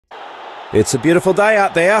It's a beautiful day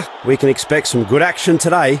out there. We can expect some good action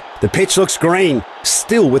today. The pitch looks green,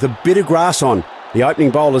 still with a bit of grass on. The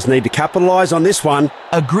opening bowlers need to capitalise on this one.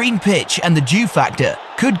 A green pitch and the dew factor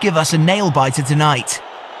could give us a nail-biter tonight.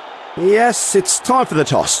 Yes, it's time for the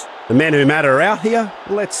toss. The men who matter are out here.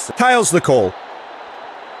 Tails the call.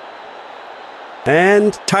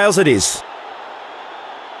 And tails it is.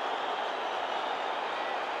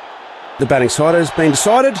 The batting side has been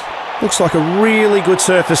decided. Looks like a really good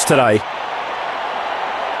surface today.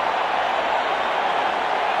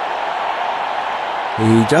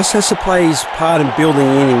 He just has to play his part in building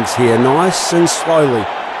innings here, nice and slowly.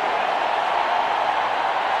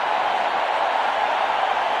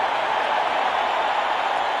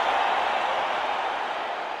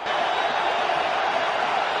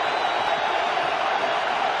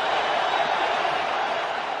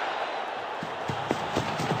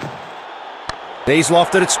 He's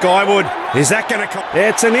lofted it skyward. Is that going to come?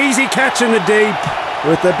 It's an easy catch in the deep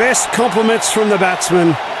with the best compliments from the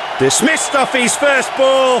batsman. Dismissed off his first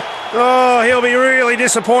ball. Oh, he'll be really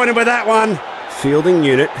disappointed with that one. Fielding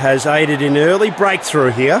unit has aided in early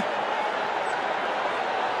breakthrough here.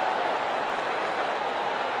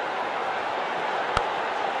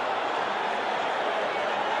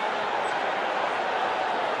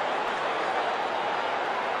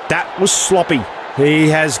 That was sloppy. He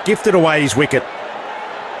has gifted away his wicket.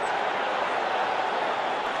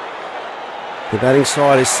 The batting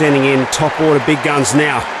side is sending in top order big guns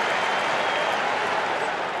now.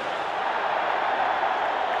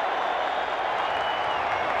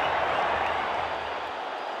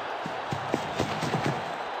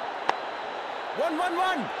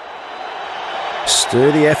 One.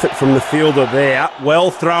 Sturdy effort from the fielder there. Well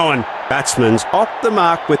thrown. Batsman's off the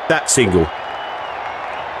mark with that single.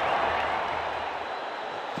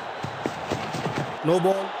 No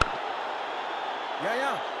ball.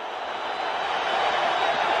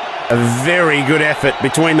 A very good effort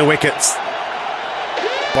between the wickets.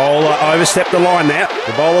 Bowler overstepped the line there.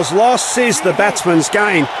 The bowler's loss is the batsman's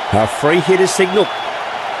gain. A free hit is signalled.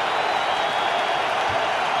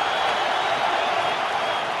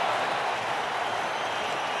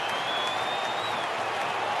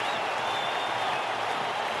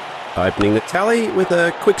 Opening the tally with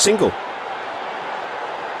a quick single.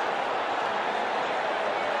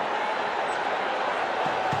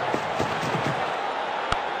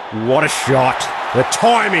 What a shot. The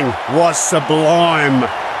timing was sublime.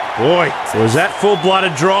 Boy, was that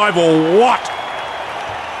full-blooded drive or what?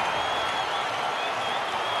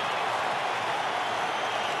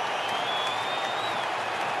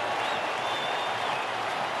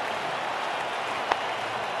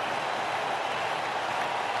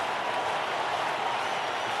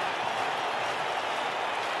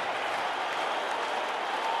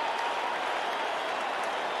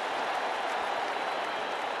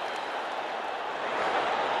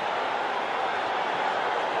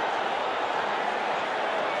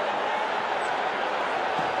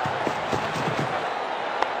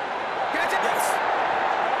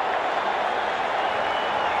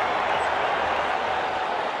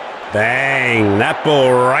 Bang! That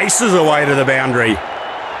ball races away to the boundary.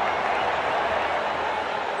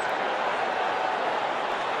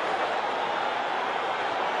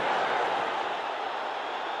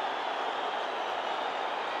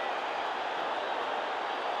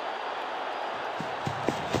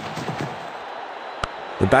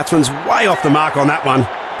 The batsman's way off the mark on that one.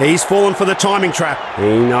 He's fallen for the timing trap.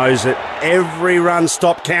 He knows that every run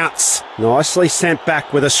stop counts. Nicely sent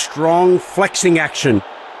back with a strong flexing action.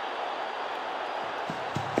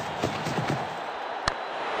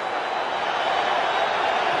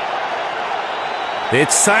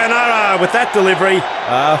 It's sayonara with that delivery.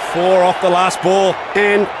 4 off the last ball.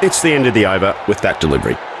 And it's the end of the over with that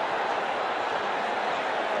delivery.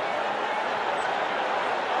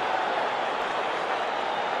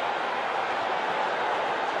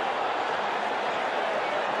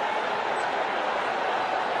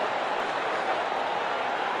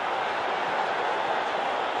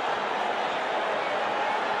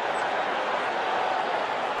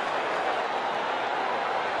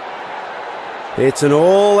 It's an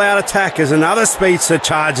all-out attack as another speedster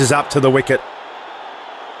charges up to the wicket.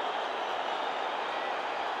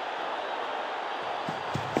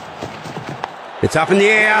 It's up in the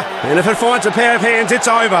air, and if it finds a pair of hands, it's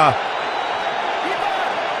over.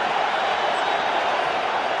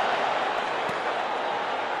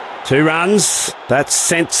 Two runs. That's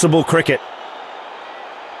sensible cricket.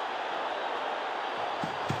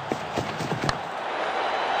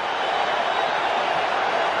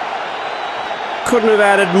 Couldn't have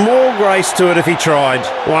added more grace to it if he tried.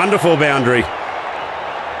 Wonderful boundary.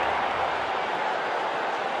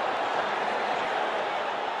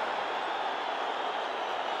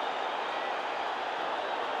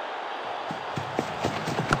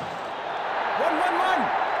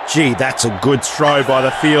 Gee, that's a good throw by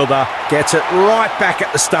the fielder. Gets it right back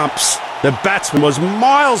at the stumps. The batsman was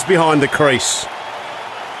miles behind the crease.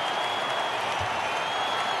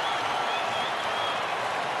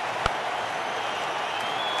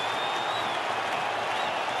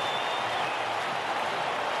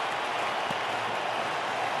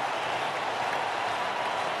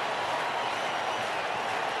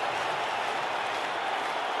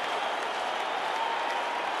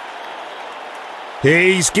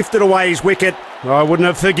 He's gifted away his wicket. I wouldn't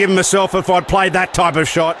have forgiven myself if I'd played that type of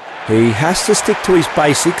shot. He has to stick to his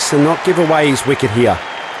basics and not give away his wicket here.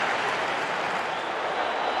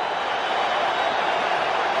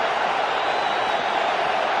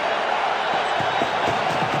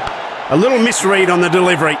 A little misread on the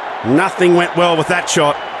delivery. Nothing went well with that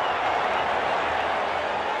shot.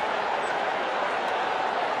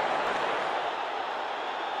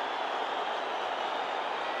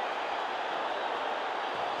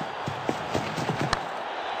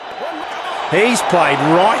 He's played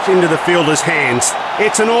right into the fielder's hands.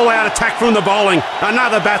 It's an all-out attack from the bowling.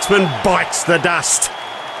 Another batsman bites the dust.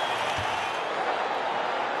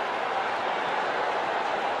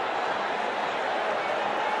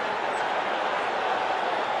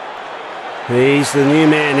 He's the new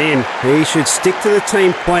man in. He should stick to the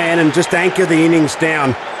team plan and just anchor the innings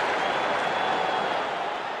down.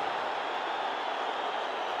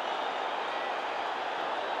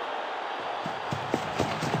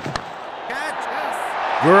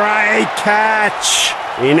 Great catch.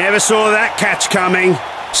 He never saw that catch coming.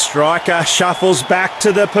 Striker shuffles back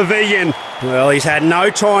to the pavilion. Well, he's had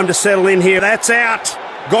no time to settle in here. That's out.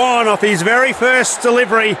 Gone off his very first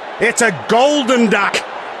delivery. It's a golden duck.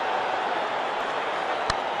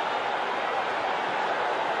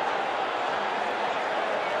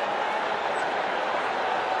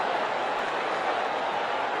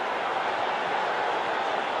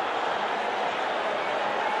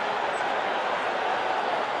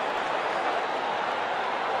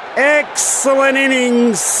 Excellent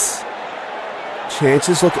innings.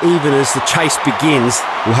 Chances look even as the chase begins.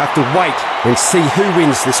 We'll have to wait and see who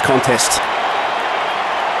wins this contest.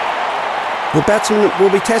 The batsman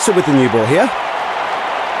will be tested with the new ball here.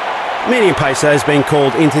 Medium pacer has been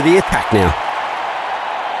called into the attack now.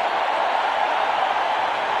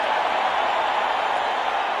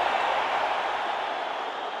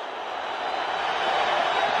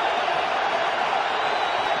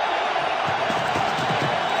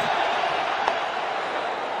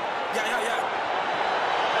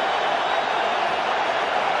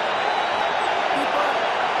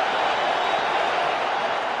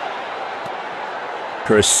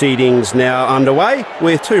 Proceedings now underway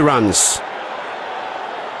with 2 runs.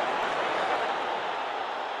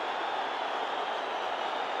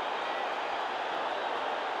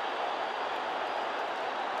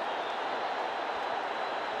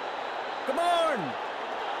 Come on!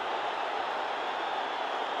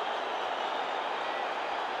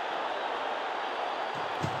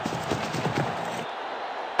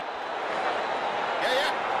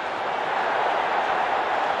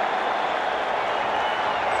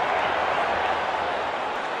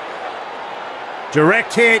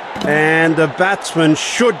 Direct hit, and the batsman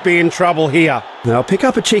should be in trouble here. They'll pick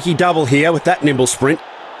up a cheeky double here with that nimble sprint.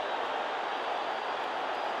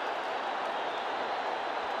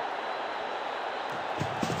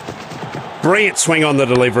 Brilliant swing on the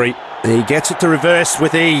delivery. He gets it to reverse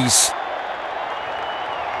with ease.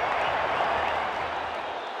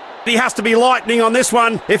 He has to be lightning on this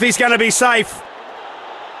one if he's going to be safe.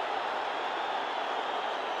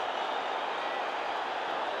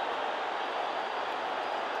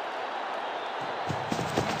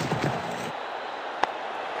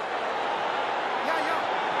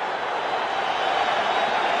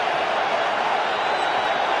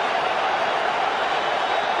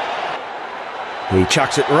 He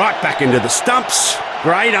chucks it right back into the stumps.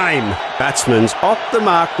 Great aim. Batsman's off the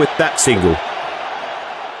mark with that single.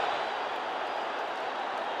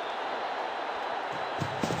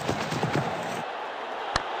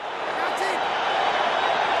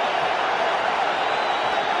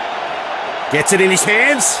 Gets it in his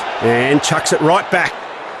hands and chucks it right back.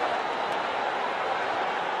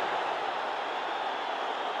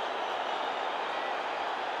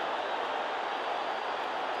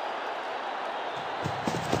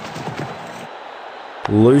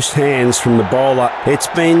 Loose hands from the bowler. It's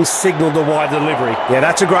been signalled a wide delivery. Yeah,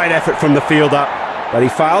 that's a great effort from the fielder, but he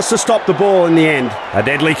fails to stop the ball in the end. A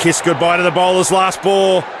deadly kiss goodbye to the bowler's last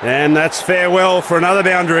ball, and that's farewell for another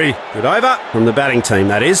boundary. Good over from the batting team,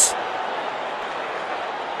 that is.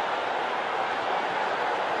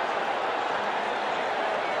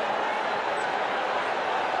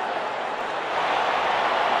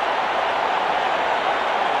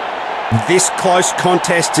 This close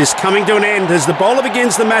contest is coming to an end as the bowler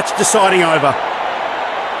begins the match deciding over.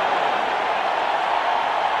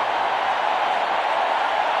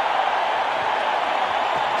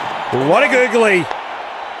 What a googly.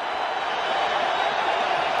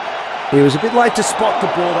 He was a bit late to spot the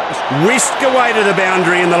ball that was whisked away to the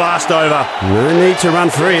boundary in the last over. No need to run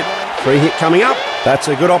for it. Free hit coming up. That's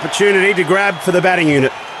a good opportunity to grab for the batting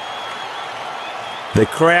unit. The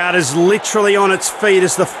crowd is literally on its feet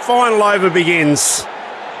as the final over begins.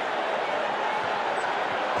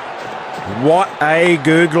 What a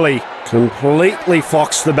googly. Completely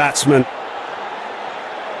foxed the batsman.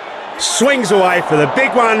 Swings away for the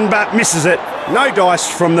big one, but misses it. No dice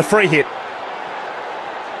from the free hit.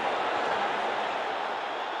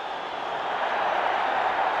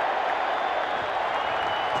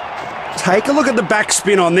 Take a look at the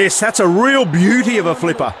backspin on this. That's a real beauty of a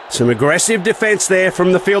flipper. Some aggressive defence there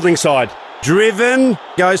from the fielding side. Driven,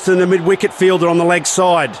 goes to the mid-wicket fielder on the leg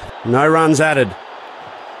side. No runs added.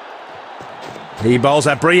 He bowls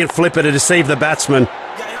a brilliant flipper to deceive the batsman.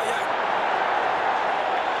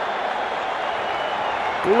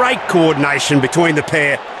 Great coordination between the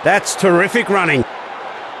pair. That's terrific running.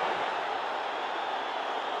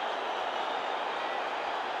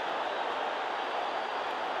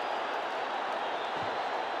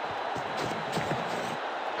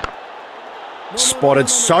 Spotted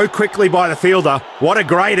so quickly by the fielder. What a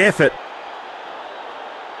great effort.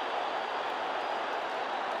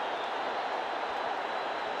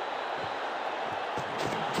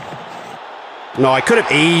 No, I could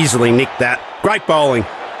have easily nicked that. Great bowling.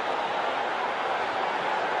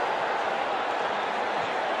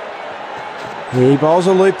 He bowls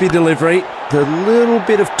a loopy delivery. A little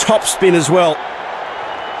bit of top spin as well.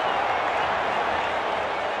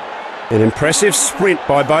 An impressive sprint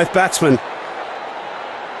by both batsmen.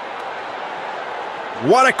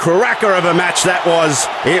 What a cracker of a match that was.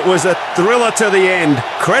 It was a thriller to the end.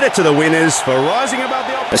 Credit to the winners for rising above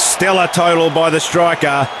the opposition. A stellar total by the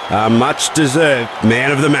striker. A much-deserved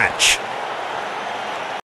man of the match.